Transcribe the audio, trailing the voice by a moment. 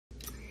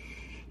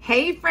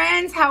Hey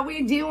friends, how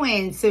we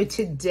doing? So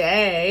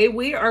today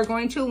we are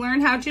going to learn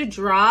how to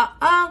draw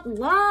a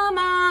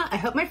llama. I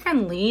hope my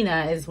friend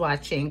Lena is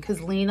watching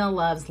because Lena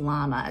loves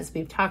llamas.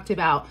 We've talked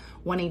about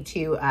wanting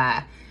to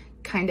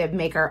kind of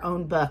make our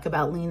own book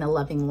about Lena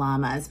loving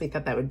llamas. We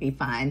thought that would be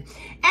fun.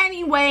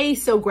 Anyway,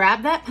 so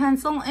grab that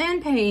pencil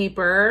and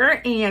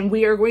paper and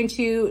we are going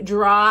to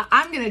draw,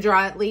 I'm going to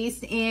draw at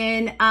least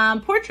in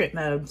portrait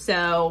mode.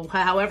 So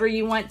however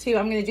you want to,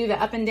 I'm going to do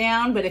the up and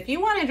down, but if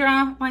you want to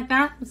draw like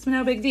that, it's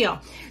no big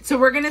deal. So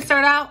we're going to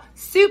start out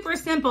super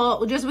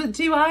simple, just with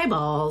 2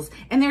 eyeballs,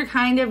 and they're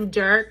kind of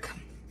dark.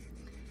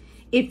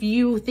 If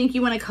you think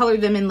you want to color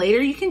them in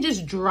later, you can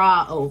just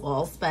draw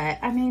ovals, but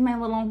I made my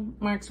little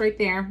marks right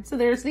there. So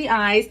there's the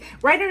eyes.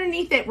 Right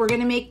underneath it, we're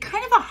going to make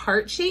kind of a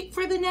heart shape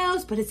for the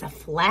nose, but it's a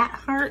flat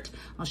heart.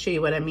 I'll show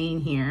you what I mean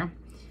here.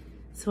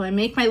 So I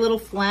make my little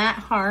flat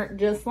heart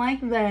just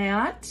like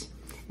that.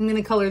 I'm going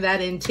to color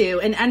that in too.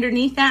 And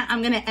underneath that,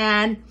 I'm going to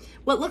add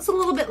what looks a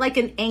little bit like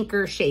an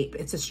anchor shape.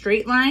 It's a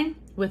straight line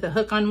with a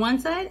hook on one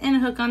side and a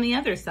hook on the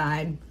other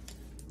side.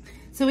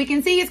 So we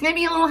can see it's gonna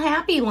be a little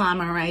happy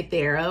llama right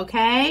there,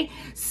 okay?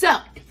 So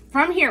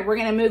from here, we're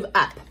gonna move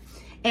up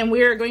and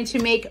we're going to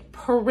make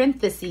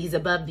parentheses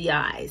above the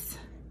eyes.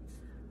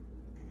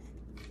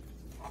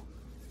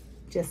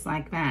 Just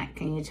like that.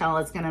 Can you tell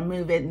it's gonna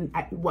move it,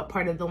 what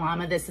part of the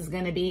llama this is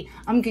gonna be?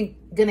 I'm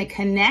gonna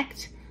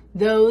connect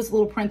those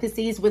little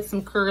parentheses with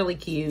some curly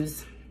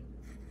cues.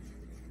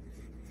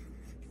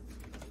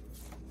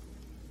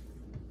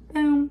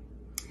 Boom.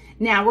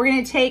 Now we're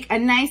going to take a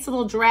nice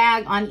little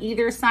drag on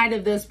either side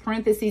of those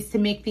parentheses to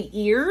make the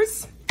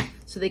ears.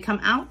 So they come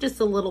out just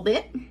a little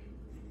bit.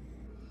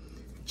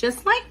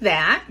 Just like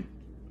that.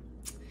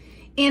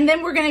 And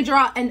then we're going to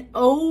draw an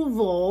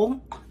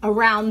oval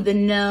around the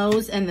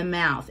nose and the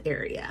mouth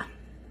area.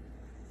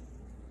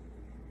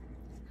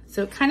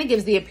 So it kind of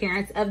gives the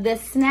appearance of the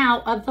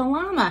snout of the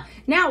llama.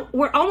 Now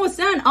we're almost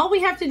done. All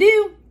we have to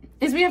do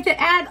is we have to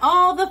add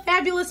all the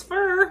fabulous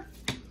fur.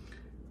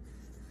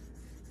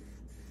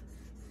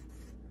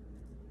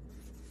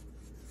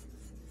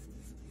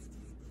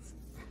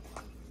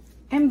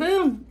 And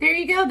boom, there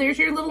you go. There's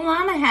your little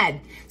llama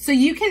head. So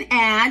you can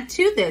add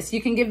to this.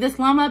 You can give this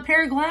llama a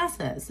pair of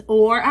glasses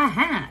or a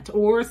hat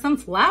or some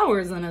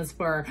flowers in his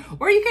fur,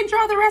 or you can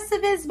draw the rest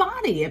of his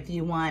body if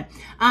you want.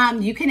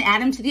 You can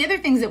add him to the other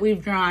things that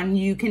we've drawn.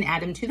 You can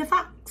add him to the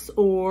fox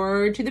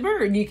or to the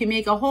bird. You can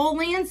make a whole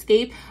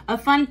landscape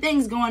of fun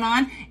things going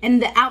on.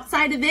 And the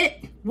outside of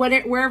it,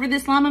 wherever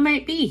this llama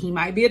might be, he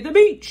might be at the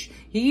beach.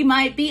 He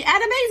might be at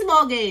a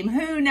baseball game.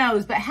 Who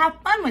knows? But have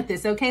fun with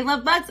this, okay,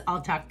 love bugs?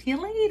 I'll talk to you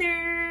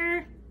later.